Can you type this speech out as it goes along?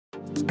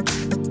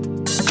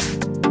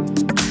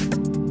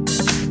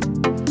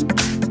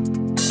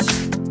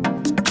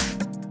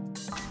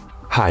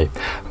Hi,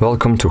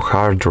 welcome to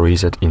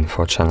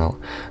HardReset.Info channel.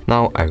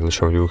 Now I will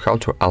show you how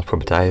to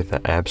alphabetize the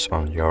apps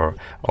on your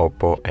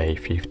OPPO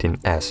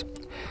A15s.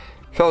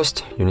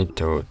 First, you need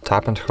to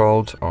tap and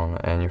hold on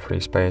any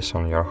free space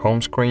on your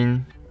home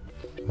screen,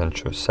 then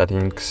choose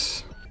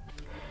Settings,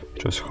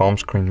 choose Home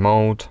Screen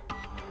Mode,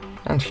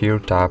 and here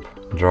tap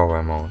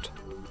Drawer Mode.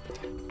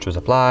 Choose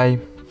Apply,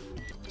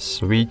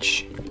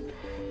 Switch,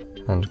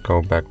 and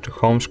go back to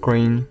home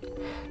screen.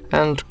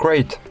 And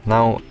great!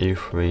 Now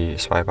if we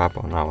swipe up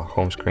on our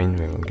home screen,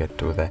 we will get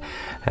to the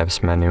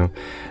apps menu,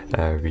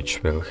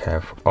 which will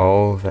have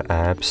all the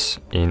apps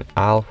in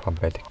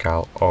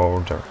alphabetical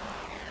order.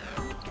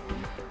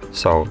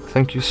 So,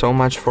 thank you so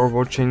much for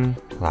watching,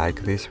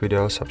 like this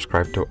video,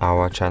 subscribe to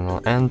our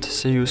channel, and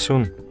see you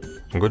soon.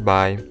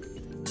 Goodbye!